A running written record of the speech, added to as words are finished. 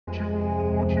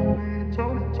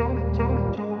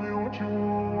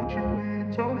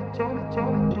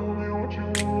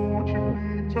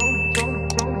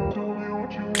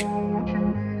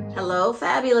Hello,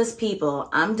 fabulous people.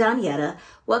 I'm DYETTA.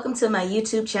 Welcome to my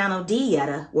YouTube channel,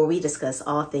 DYETTA, where we discuss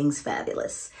all things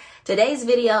fabulous. Today's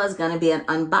video is going to be an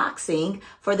unboxing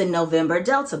for the November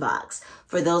Delta box.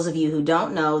 For those of you who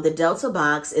don't know, the Delta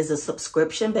box is a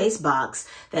subscription-based box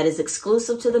that is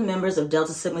exclusive to the members of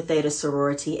Delta Sigma Theta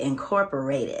Sorority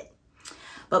Incorporated.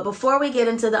 But before we get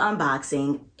into the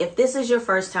unboxing, if this is your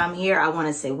first time here, I want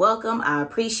to say welcome. I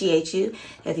appreciate you.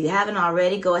 If you haven't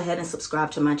already, go ahead and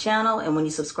subscribe to my channel. And when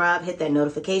you subscribe, hit that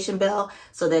notification bell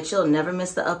so that you'll never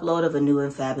miss the upload of a new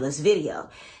and fabulous video.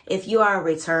 If you are a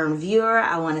return viewer,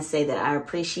 I want to say that I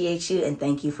appreciate you and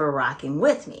thank you for rocking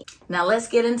with me. Now let's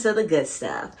get into the good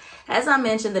stuff. As I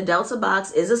mentioned, the Delta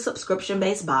box is a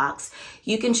subscription-based box.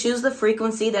 You can choose the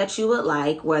frequency that you would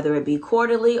like, whether it be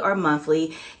quarterly or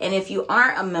monthly. And if you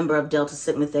aren't a member of Delta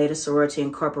Sigma Theta Sorority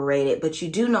Incorporated, but you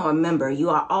do know a member, you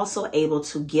are also able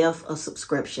to give a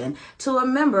subscription to a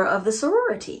member of the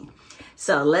sorority.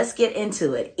 So let's get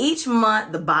into it. Each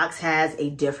month, the box has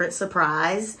a different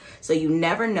surprise, so you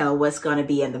never know what's going to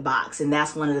be in the box. And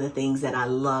that's one of the things that I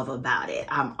love about it.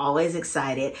 I'm always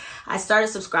excited. I started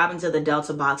subscribing to the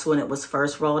Delta box when it was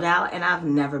first rolled out, and I've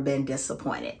never been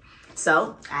disappointed.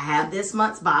 So I have this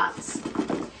month's box.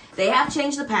 They have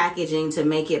changed the packaging to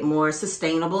make it more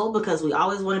sustainable because we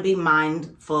always want to be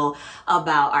mindful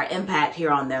about our impact here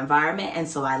on the environment. And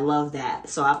so I love that.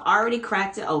 So I've already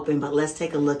cracked it open, but let's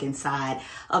take a look inside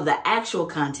of the actual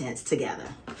contents together.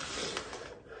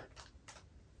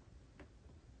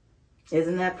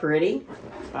 Isn't that pretty?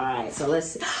 All right, so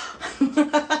let's see.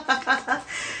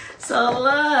 So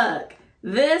look,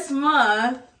 this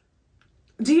month,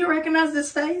 do you recognize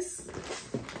this face?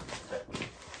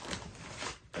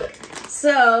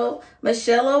 So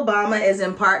Michelle Obama is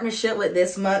in partnership with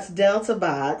this month's Delta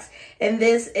box, and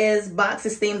this box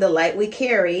is themed The Light We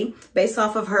Carry, based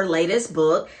off of her latest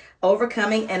book,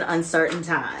 Overcoming in Uncertain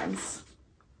Times.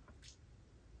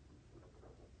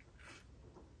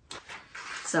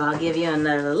 So I'll give you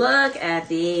another look at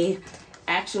the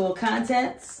actual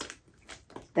contents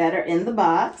that are in the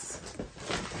box.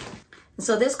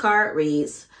 So this card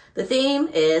reads, the theme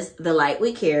is The Light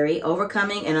We Carry,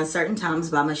 Overcoming in Uncertain Times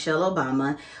by Michelle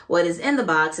Obama. What is in the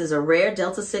box is a rare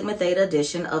Delta Sigma Theta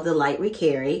edition of The Light We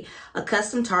Carry, a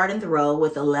custom tartan throw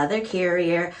with a leather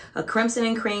carrier, a crimson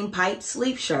and cream pipe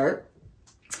sleeve shirt,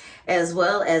 as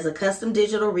well as a custom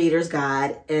digital reader's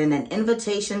guide and an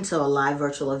invitation to a live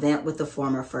virtual event with the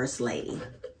former First Lady.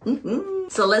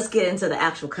 So let's get into the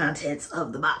actual contents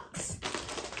of the box.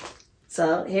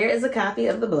 So here is a copy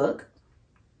of the book.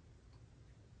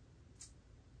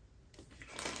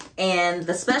 And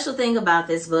the special thing about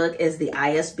this book is the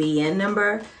ISBN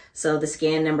number. So the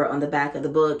scan number on the back of the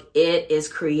book, it is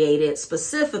created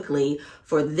specifically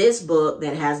for this book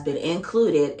that has been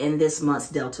included in this month's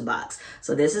Delta box.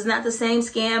 So this is not the same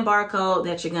scan barcode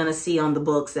that you're going to see on the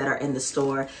books that are in the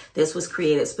store. This was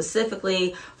created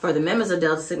specifically for the members of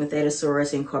Delta Sigma Theta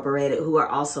Sorority Incorporated who are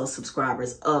also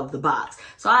subscribers of the box.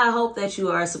 So I hope that you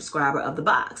are a subscriber of the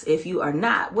box. If you are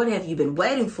not, what have you been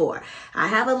waiting for? I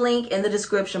have a link in the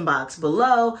description box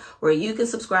below where you can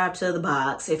subscribe to the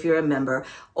box if you're a member,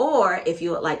 or if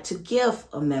you would like to give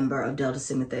a member of Delta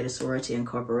Sigma Theta Sorority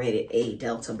Incorporated a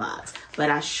Delta box. But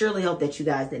I surely hope that you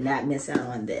guys did not miss out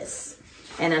on this.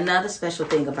 And another special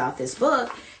thing about this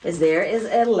book is there is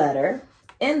a letter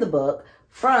in the book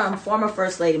from former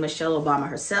First Lady Michelle Obama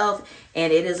herself,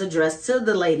 and it is addressed to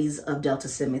the ladies of Delta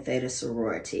Sigma Theta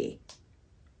Sorority.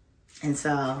 And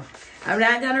so I'm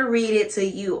not going to read it to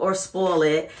you or spoil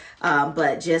it,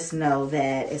 but just know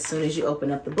that as soon as you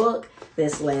open up the book,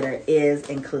 this letter is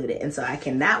included. And so I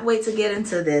cannot wait to get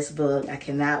into this book. I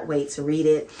cannot wait to read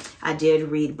it. I did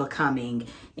read Becoming,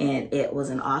 and it was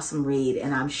an awesome read,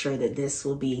 and I'm sure that this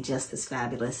will be just as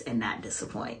fabulous and not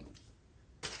disappoint.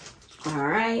 All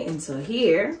right, and so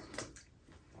here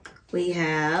we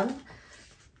have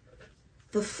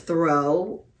the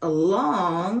throw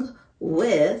along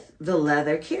with the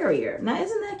leather carrier. Now,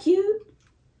 isn't that cute?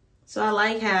 So I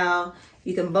like how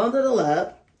you can bundle it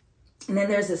up, and then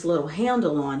there's this little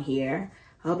handle on here.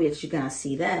 I hope that you guys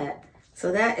see that.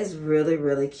 So that is really,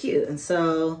 really cute. And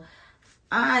so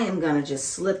I am gonna just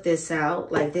slip this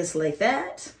out like this, like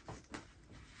that.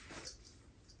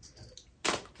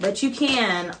 But you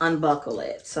can unbuckle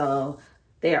it. So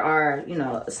there are, you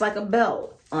know, it's like a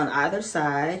belt on either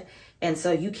side. And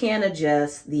so you can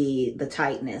adjust the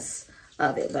tightness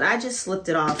of it. But I just slipped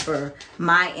it off for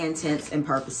my intents and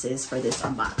purposes for this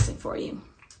unboxing for you.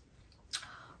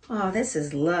 Oh, this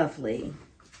is lovely.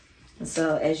 And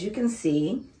so as you can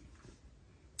see,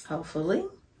 hopefully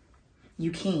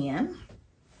you can.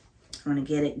 I'm going to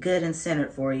get it good and centered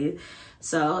for you.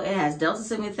 So it has Delta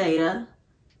Sigma Theta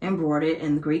embroidered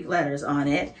in the Greek letters on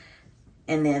it.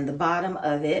 And then the bottom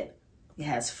of it, it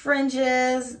has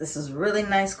fringes. This is really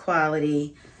nice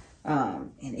quality.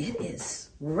 And it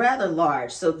is rather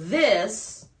large. So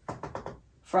this,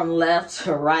 from left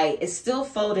to right, is still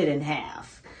folded in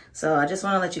half. So I just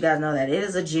want to let you guys know that it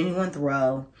is a genuine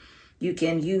throw. You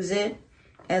can use it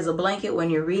as a blanket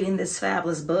when you're reading this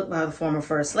fabulous book by the former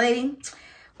First Lady.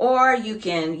 Or you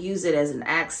can use it as an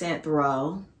accent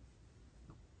throw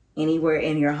anywhere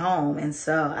in your home. And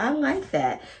so I like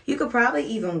that. You could probably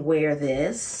even wear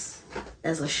this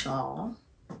as a shawl.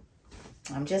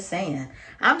 I'm just saying.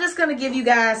 I'm just going to give you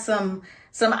guys some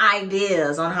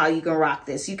ideas on how you can rock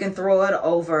this. You can throw it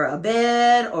over a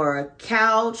bed or a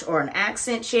couch or an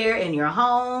accent chair in your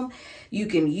home. You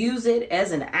can use it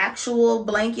as an actual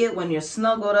blanket when you're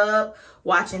snuggled up,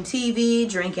 watching TV,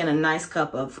 drinking a nice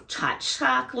cup of hot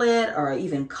chocolate or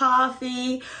even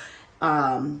coffee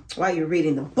while you're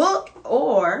reading the book.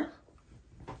 Or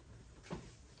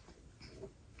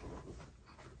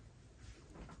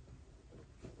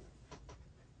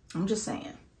I'm just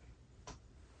saying.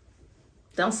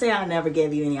 Don't say I never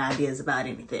gave you any ideas about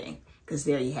anything, because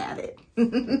there you have it.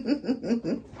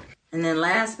 And then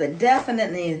last but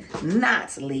definitely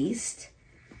not least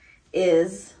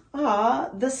is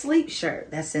the sleep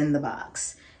shirt that's in the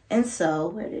box. And so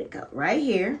where did it go? Right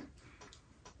here.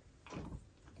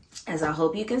 As I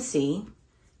hope you can see,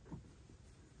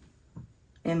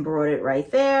 embroidered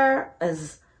right there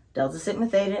is Delta Sigma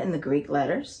Theta in the Greek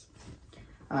letters.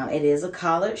 It is a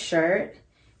collared shirt.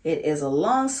 It is a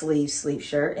long sleeve sleep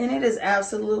shirt, and it is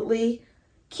absolutely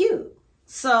cute.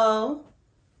 So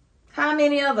how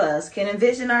many of us can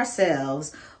envision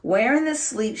ourselves wearing this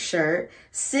sleep shirt,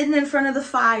 sitting in front of the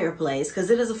fireplace,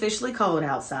 because it is officially cold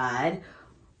outside,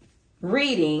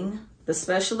 reading the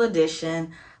special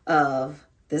edition of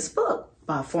this book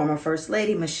by former First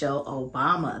Lady Michelle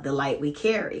Obama, The Light We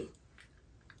Carry?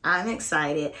 I'm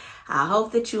excited. I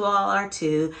hope that you all are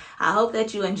too. I hope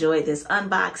that you enjoyed this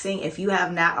unboxing. If you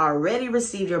have not already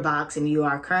received your box and you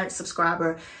are a current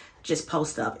subscriber, just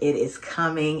post up. It is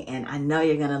coming, and I know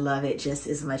you're going to love it just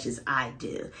as much as I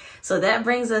do. So that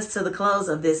brings us to the close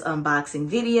of this unboxing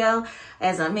video.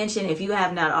 As I mentioned, if you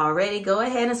have not already, go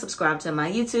ahead and subscribe to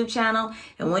my YouTube channel.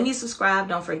 And when you subscribe,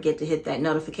 don't forget to hit that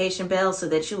notification bell so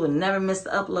that you will never miss the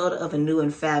upload of a new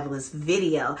and fabulous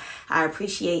video. I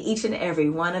appreciate each and every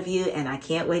one of you, and I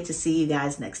can't wait to see you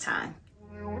guys next time.